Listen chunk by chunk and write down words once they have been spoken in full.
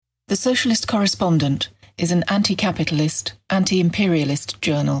The Socialist Correspondent is an anti-capitalist, anti-imperialist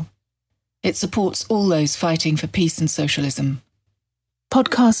journal. It supports all those fighting for peace and socialism.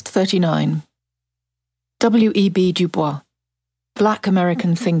 Podcast 39. W.E.B. Du Bois, Black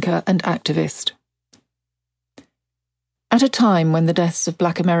American thinker and activist. At a time when the deaths of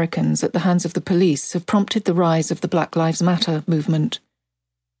Black Americans at the hands of the police have prompted the rise of the Black Lives Matter movement,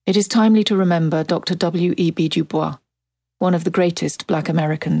 it is timely to remember Dr. W.E.B. Du Bois, one of the greatest Black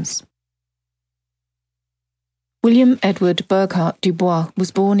Americans. William Edward Burghardt Du Bois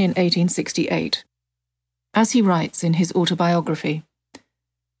was born in 1868. As he writes in his autobiography,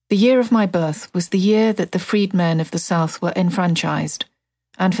 "The year of my birth was the year that the freedmen of the South were enfranchised,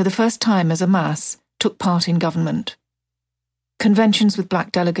 and for the first time as a mass took part in government. Conventions with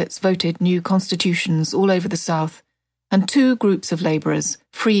black delegates voted new constitutions all over the South, and two groups of labourers,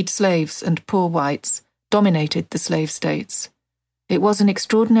 freed slaves and poor whites, dominated the slave states. It was an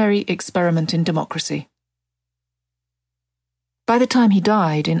extraordinary experiment in democracy." By the time he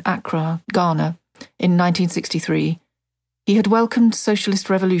died in Accra, Ghana, in 1963, he had welcomed socialist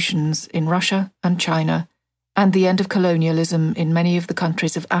revolutions in Russia and China, and the end of colonialism in many of the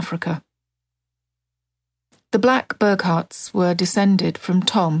countries of Africa. The Black Burghardts were descended from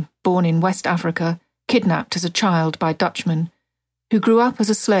Tom, born in West Africa, kidnapped as a child by Dutchmen, who grew up as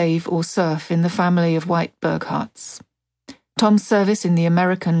a slave or serf in the family of white Burghardts. Tom's service in the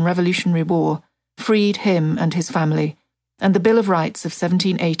American Revolutionary War freed him and his family, and the Bill of Rights of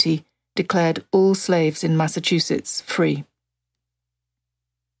 1780 declared all slaves in Massachusetts free.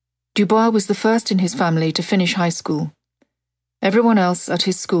 Du Bois was the first in his family to finish high school. Everyone else at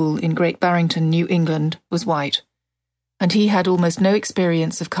his school in Great Barrington, New England, was white, and he had almost no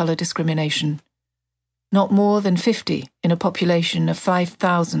experience of colour discrimination. Not more than 50 in a population of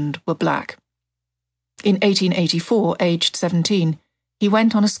 5,000 were black. In 1884, aged 17, he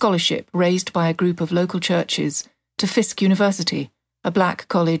went on a scholarship raised by a group of local churches to Fisk University, a black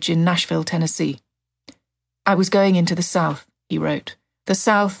college in Nashville, Tennessee. "I was going into the South," he wrote, "the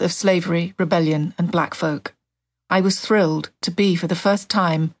South of slavery, rebellion, and black folk. I was thrilled to be for the first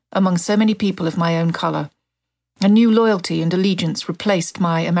time among so many people of my own colour. A new loyalty and allegiance replaced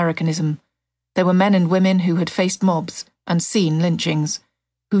my Americanism. There were men and women who had faced mobs and seen lynchings,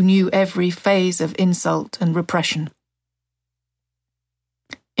 who knew every phase of insult and repression."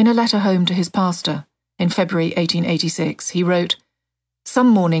 In a letter home to his pastor, in February 1886, he wrote, "Some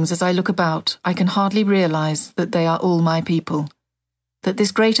mornings as I look about, I can hardly realise that they are all my people, that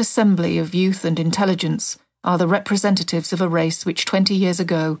this great assembly of youth and intelligence are the representatives of a race which 20 years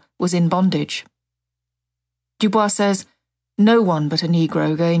ago was in bondage." Du Bois says, "No one but a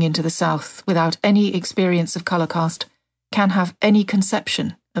Negro going into the South without any experience of colour caste can have any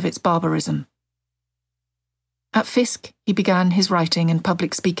conception of its barbarism." At Fisk, he began his writing and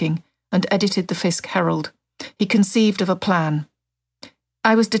public speaking and edited the Fisk Herald. He conceived of a plan.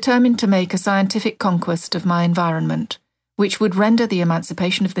 "I was determined to make a scientific conquest of my environment, which would render the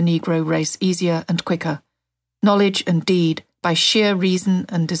emancipation of the Negro race easier and quicker. Knowledge and deed, by sheer reason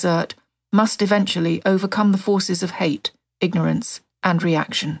and desert, must eventually overcome the forces of hate, ignorance, and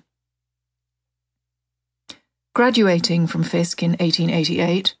reaction." Graduating from Fisk in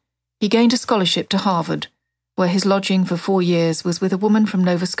 1888, he gained a scholarship to Harvard, where his lodging for 4 years was with a woman from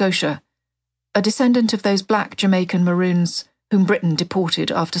Nova Scotia, a descendant of those black Jamaican Maroons whom Britain deported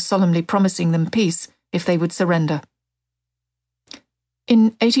after solemnly promising them peace if they would surrender.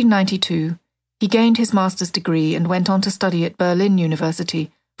 In 1892, he gained his master's degree and went on to study at Berlin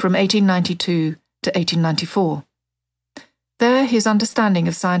University from 1892 to 1894. There, his understanding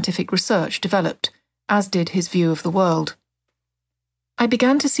of scientific research developed, as did his view of the world. "I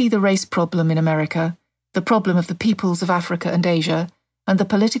began to see the race problem in America, the problem of the peoples of Africa and Asia, and the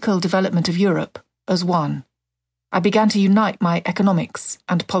political development of Europe as one. I began to unite my economics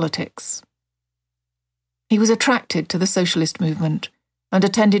and politics." He was attracted to the socialist movement and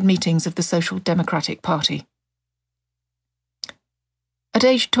attended meetings of the Social Democratic Party. At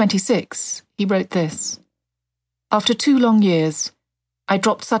age 26, he wrote this, "After 2 long years, I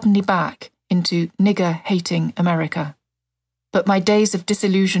dropped suddenly back into nigger-hating America. But my days of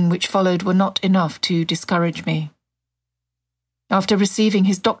disillusion which followed were not enough to discourage me." After receiving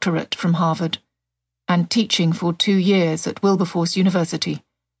his doctorate from Harvard and teaching for 2 years at Wilberforce University,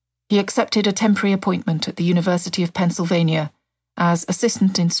 he accepted a temporary appointment at the University of Pennsylvania as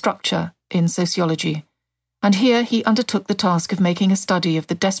assistant instructor in sociology, and here he undertook the task of making a study of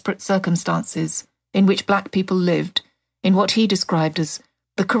the desperate circumstances in which black people lived in what he described as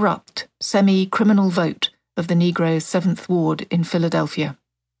the corrupt, semi-criminal vote of the Negroes' 7th Ward in Philadelphia.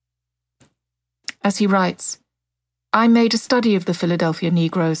 As he writes, I made a study of the Philadelphia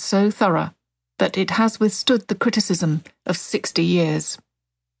Negroes so thorough that it has withstood the criticism of 60 years.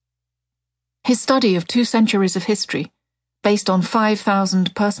 His study of 2 centuries of history, based on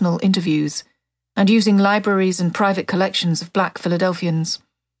 5,000 personal interviews and using libraries and private collections of black Philadelphians,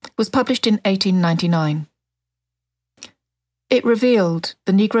 was published in 1899. It revealed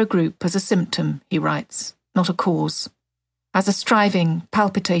the Negro group as a symptom, he writes, not a cause, as a striving,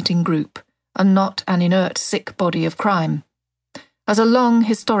 palpitating group, and not an inert, sick body of crime, as a long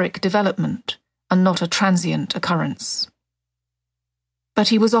historic development, and not a transient occurrence. But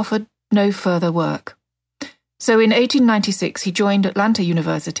he was offered no further work. So in 1896 he joined Atlanta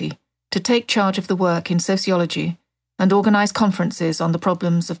University to take charge of the work in sociology and organize conferences on the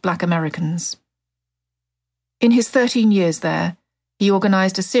problems of black Americans. In his 13 years there, he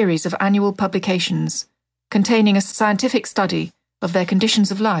organized a series of annual publications containing a scientific study of their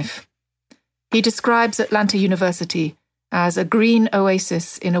conditions of life. He describes Atlanta University as a green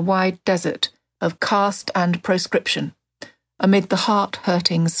oasis in a wide desert of caste and proscription, amid the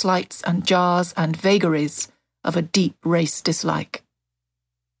heart-hurting slights and jars and vagaries of a deep race dislike.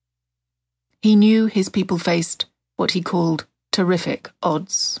 He knew his people faced what he called terrific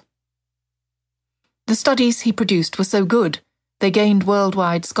odds. The studies he produced were so good, they gained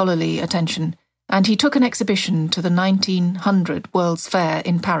worldwide scholarly attention, and he took an exhibition to the 1900 World's Fair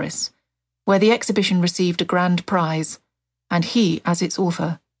in Paris, where the exhibition received a grand prize, and he, as its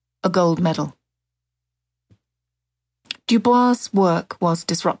author, a gold medal. Dubois' work was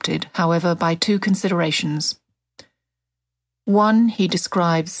disrupted, however, by 2 considerations. One he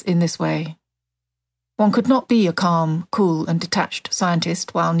describes in this way. One could not be a calm, cool, and detached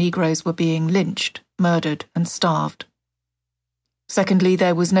scientist while Negroes were being lynched, murdered, and starved. Secondly,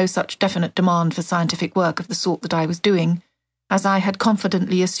 there was no such definite demand for scientific work of the sort that I was doing, as I had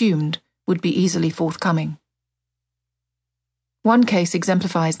confidently assumed would be easily forthcoming. One case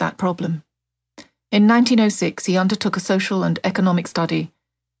exemplifies that problem. In 1906, he undertook a social and economic study.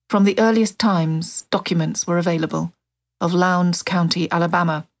 From the earliest times, documents were available, of Lowndes County,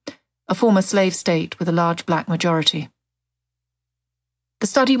 Alabama, a former slave state with a large black majority. The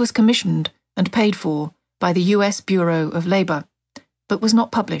study was commissioned and paid for by the U.S. Bureau of Labor, but was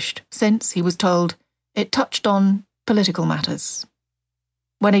not published since, he was told, it touched on political matters.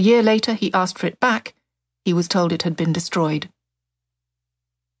 When a year later he asked for it back, he was told it had been destroyed.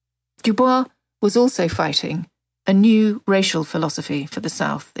 Dubois was also fighting a new racial philosophy for the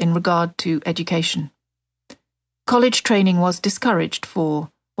South in regard to education. College training was discouraged for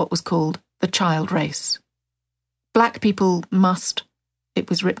what was called the child race. Black people must, it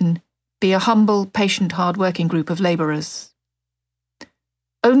was written, be a humble, patient, hard-working group of labourers.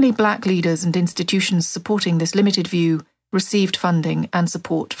 Only black leaders and institutions supporting this limited view received funding and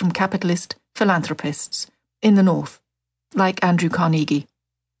support from capitalist philanthropists in the North, like Andrew Carnegie.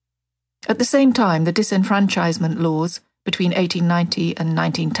 At the same time, the disenfranchisement laws between 1890 and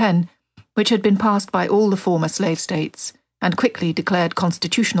 1910, which had been passed by all the former slave states and quickly declared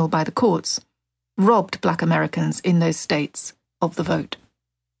constitutional by the courts, robbed black Americans in those states of the vote.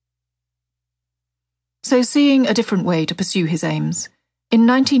 So, seeing a different way to pursue his aims, in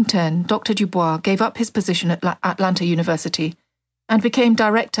 1910 Dr. Dubois gave up his position at Atlanta University and became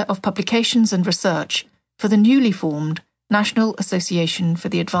Director of Publications and Research for the newly formed National Association for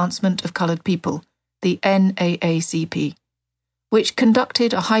the Advancement of Colored People, the NAACP, which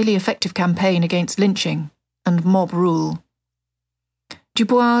conducted a highly effective campaign against lynching and mob rule.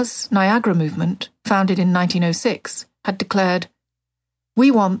 Dubois' Niagara movement, founded in 1906, had declared,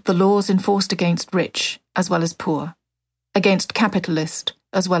 "We want the laws enforced against rich as well as poor, against capitalist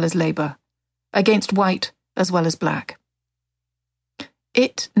as well as labour, against white as well as black."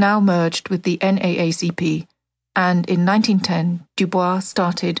 It now merged with the NAACP, and in 1910 Dubois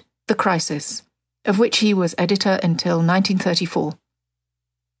started The Crisis, of which he was editor until 1934.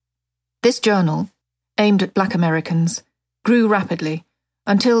 This journal, aimed at black Americans, grew rapidly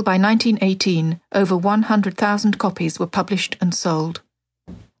until by 1918 over 100,000 copies were published and sold.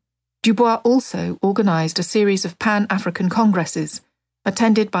 Dubois also organised a series of Pan-African congresses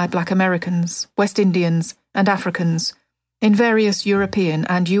attended by black Americans, West Indians and Africans in various European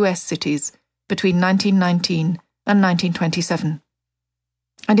and US cities between 1919 and 1927.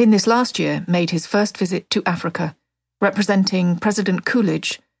 And in this last year made his first visit to Africa, representing President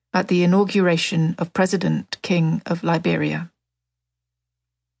Coolidge at the inauguration of President King of Liberia.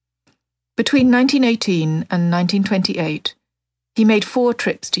 Between 1918 and 1928, he made 4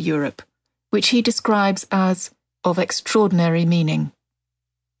 trips to Europe, which he describes as of extraordinary meaning.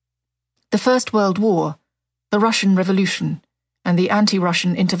 The First World War, the Russian Revolution, and the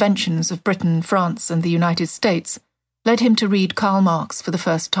anti-Russian interventions of Britain, France, and the United States led him to read Karl Marx for the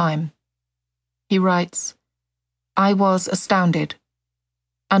first time. He writes, "I was astounded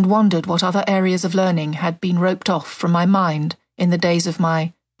and wondered what other areas of learning had been roped off from my mind in the days of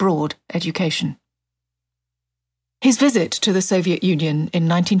my broad education." His visit to the Soviet Union in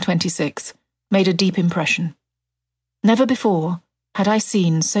 1926 made a deep impression. Never before had I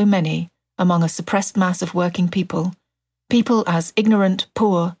seen so many, among a suppressed mass of working people as ignorant,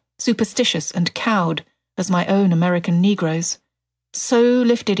 poor, superstitious and cowed as my own American Negroes, so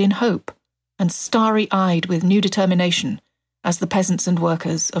lifted in hope and starry-eyed with new determination as the peasants and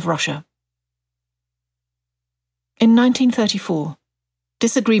workers of Russia. In 1934,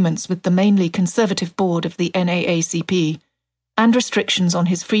 disagreements with the mainly conservative board of the NAACP and restrictions on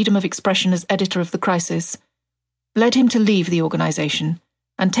his freedom of expression as editor of The Crisis led him to leave the organization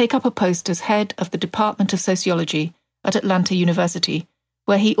and take up a post as head of the Department of Sociology at Atlanta University,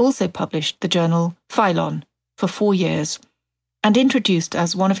 where he also published the journal Phylon for 4 years and introduced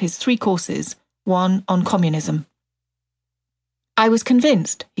as one of his 3 courses one on communism. "I was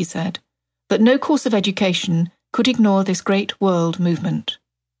convinced," he said, "that no course of education could ignore this great world movement."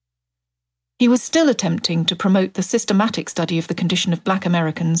 He was still attempting to promote the systematic study of the condition of Black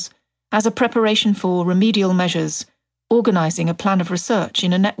Americans as a preparation for remedial measures, organizing a plan of research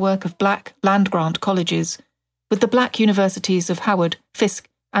in a network of Black land-grant colleges, with the Black universities of Howard, Fisk,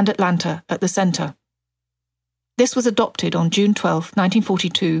 and Atlanta at the center. This was adopted on June 12,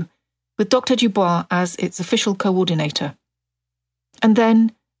 1942, with Dr. Dubois as its official coordinator. And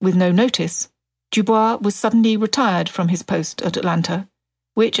then, with no notice, Dubois was suddenly retired from his post at Atlanta,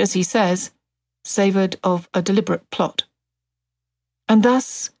 which, as he says, savored of a deliberate plot. And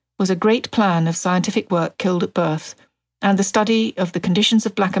thus was a great plan of scientific work killed at birth, and the study of the conditions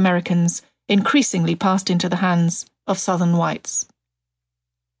of Black Americans increasingly passed into the hands of Southern whites.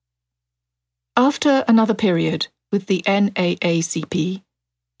 After another period with the NAACP,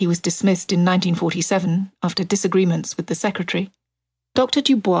 he was dismissed in 1947 after disagreements with the secretary, Dr.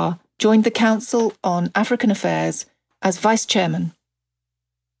 Dubois joined the Council on African Affairs as vice chairman.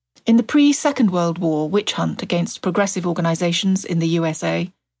 In the pre-Second World War witch hunt against progressive organizations in the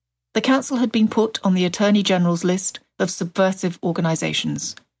USA, the Council had been put on the Attorney General's list of subversive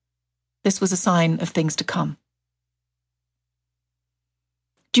organizations. This was a sign of things to come.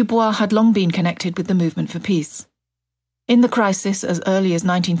 Dubois had long been connected with the movement for peace. In The Crisis, as early as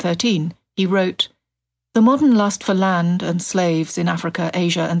 1913, he wrote, "The modern lust for land and slaves in Africa,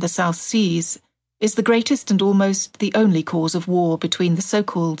 Asia, and the South Seas is the greatest and almost the only cause of war between the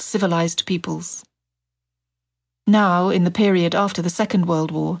so-called civilized peoples." Now, in the period after the Second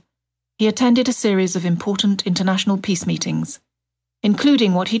World War, he attended a series of important international peace meetings,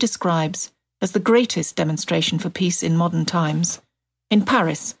 including what he describes as the greatest demonstration for peace in modern times, in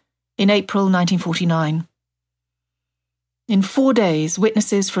Paris, in April 1949. In 4 days,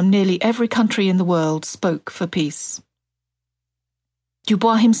 witnesses from nearly every country in the world spoke for peace.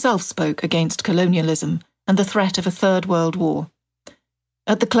 Dubois himself spoke against colonialism and the threat of a Third World War.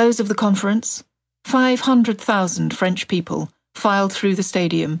 At the close of the conference, 500,000 French people filed through the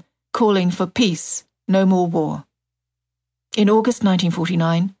stadium, calling for peace, no more war. In August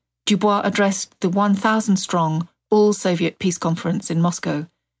 1949, Dubois addressed the 1,000-strong All-Soviet Peace Conference in Moscow,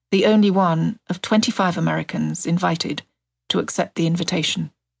 the only one of 25 Americans invited to accept the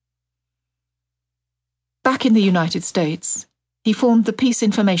invitation. Back in the United States, he formed the Peace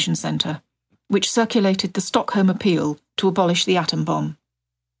Information Center, which circulated the Stockholm Appeal to abolish the atom bomb.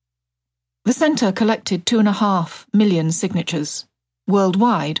 The center collected 2.5 million signatures.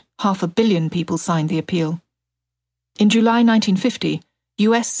 Worldwide, 500 million people signed the appeal. In July 1950,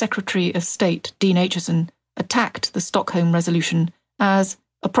 US Secretary of State Dean Acheson attacked the Stockholm Resolution as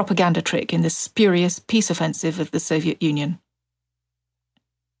a propaganda trick in the spurious peace offensive of the Soviet Union.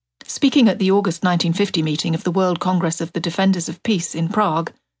 Speaking at the August 1950 meeting of the World Congress of the Defenders of Peace in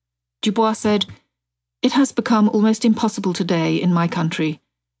Prague, Dubois said, "It has become almost impossible today in my country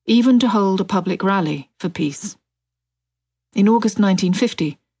even to hold a public rally for peace." In August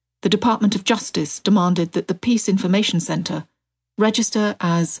 1950, the Department of Justice demanded that the Peace Information Center register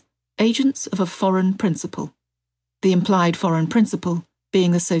as agents of a foreign principal, the implied foreign principal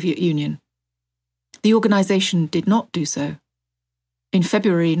being the Soviet Union. The organization did not do so. In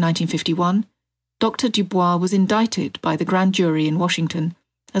February 1951, Dr. Dubois was indicted by the grand jury in Washington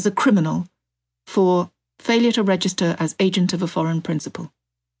as a criminal for failure to register as agent of a foreign principal.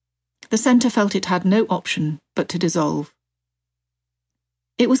 The center felt it had no option but to dissolve.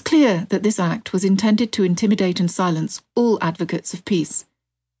 It was clear that this act was intended to intimidate and silence all advocates of peace,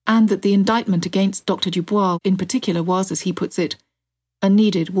 and that the indictment against Dr. Dubois in particular was, as he puts it, a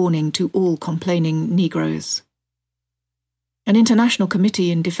needed warning to all complaining Negroes. An international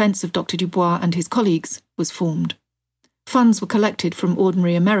committee in defense of Dr. Dubois and his colleagues was formed. Funds were collected from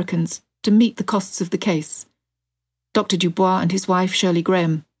ordinary Americans to meet the costs of the case. Dr. Dubois and his wife, Shirley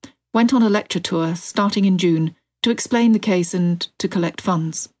Graham, went on a lecture tour starting in June to explain the case and to collect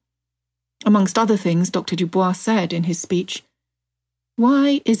funds. Amongst other things, Dr. Dubois said in his speech,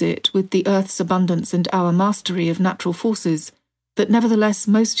 "Why is it, with the Earth's abundance and our mastery of natural forces, that nevertheless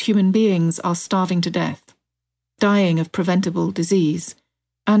most human beings are starving to death, dying of preventable disease,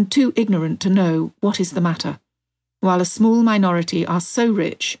 and too ignorant to know what is the matter, while a small minority are so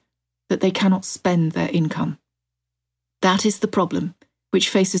rich that they cannot spend their income? That is the problem which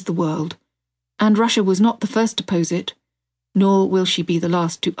faces the world, and Russia was not the first to pose it, nor will she be the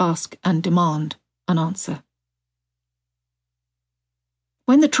last to ask and demand an answer."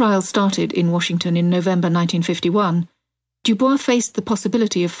 When the trial started in Washington in November 1951, Dubois faced the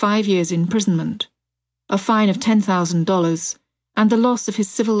possibility of 5 years' imprisonment, a fine of $10,000, and the loss of his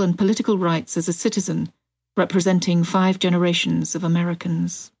civil and political rights as a citizen, representing 5 generations of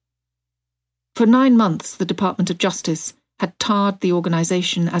Americans. For 9 months, the Department of Justice had tarred the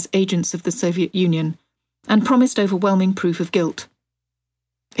organization as agents of the Soviet Union and promised overwhelming proof of guilt.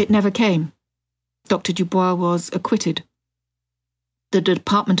 It never came. Dr. Dubois was acquitted. The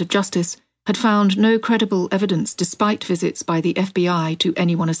Department of Justice had found no credible evidence despite visits by the FBI to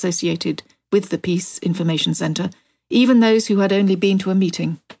anyone associated with the Peace Information Center, even those who had only been to a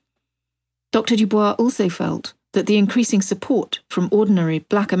meeting. Dr. Dubois also felt that the increasing support from ordinary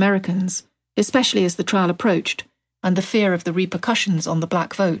black Americans, especially as the trial approached, and the fear of the repercussions on the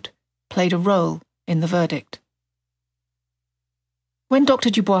black vote, played a role in the verdict. When Dr.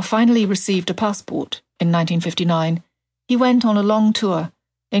 Dubois finally received a passport in 1959, he went on a long tour,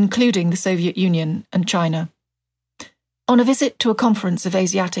 including the Soviet Union and China. On a visit to a conference of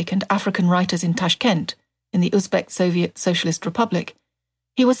Asiatic and African writers in Tashkent, in the Uzbek Soviet Socialist Republic,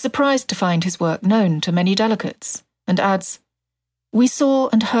 he was surprised to find his work known to many delegates, and adds, "We saw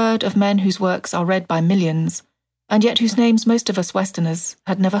and heard of men whose works are read by millions, and yet whose names most of us Westerners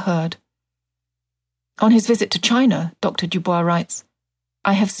had never heard." On his visit to China, Dr. Dubois writes,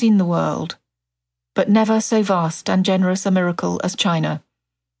 "I have seen the world, but never so vast and generous a miracle as China,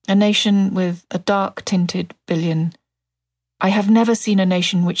 a nation with a dark-tinted billion. I have never seen a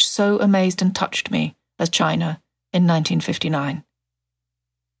nation which so amazed and touched me as China in 1959.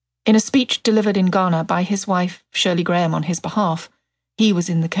 In a speech delivered in Ghana by his wife, Shirley Graham, on his behalf, he was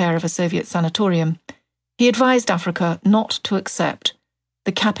in the care of a Soviet sanatorium, he advised Africa not to accept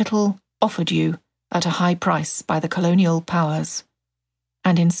the capital offered you at a high price by the colonial powers,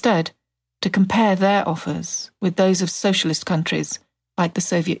 and instead to compare their offers with those of socialist countries like the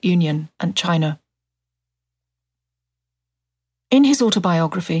Soviet Union and China. In his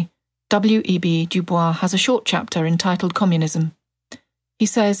autobiography, W.E.B. Dubois has a short chapter entitled Communism. He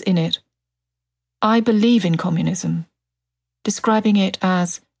says in it, "I believe in communism," describing it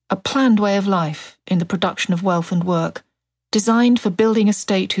as a planned way of life in the production of wealth and work, designed for building a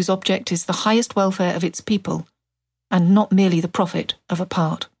state whose object is the highest welfare of its people, and not merely the profit of a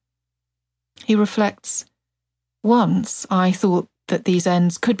part. He reflects, "Once I thought that these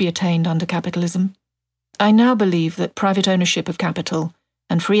ends could be attained under capitalism. I now believe that private ownership of capital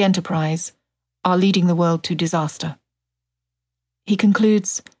and free enterprise are leading the world to disaster." He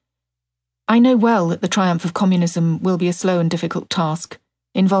concludes, "I know well that the triumph of communism will be a slow and difficult task,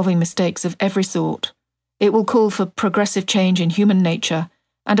 involving mistakes of every sort. It will call for progressive change in human nature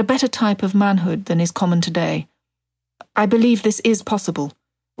and a better type of manhood than is common today. I believe this is possible,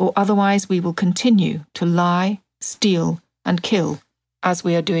 or otherwise we will continue to lie, steal, and kill, as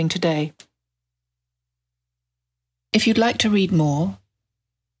we are doing today." If you'd like to read more,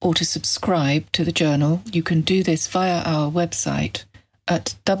 or to subscribe to the journal, you can do this via our website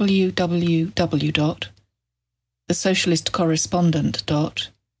at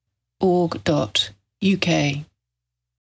www.thesocialistcorrespondent.org.uk.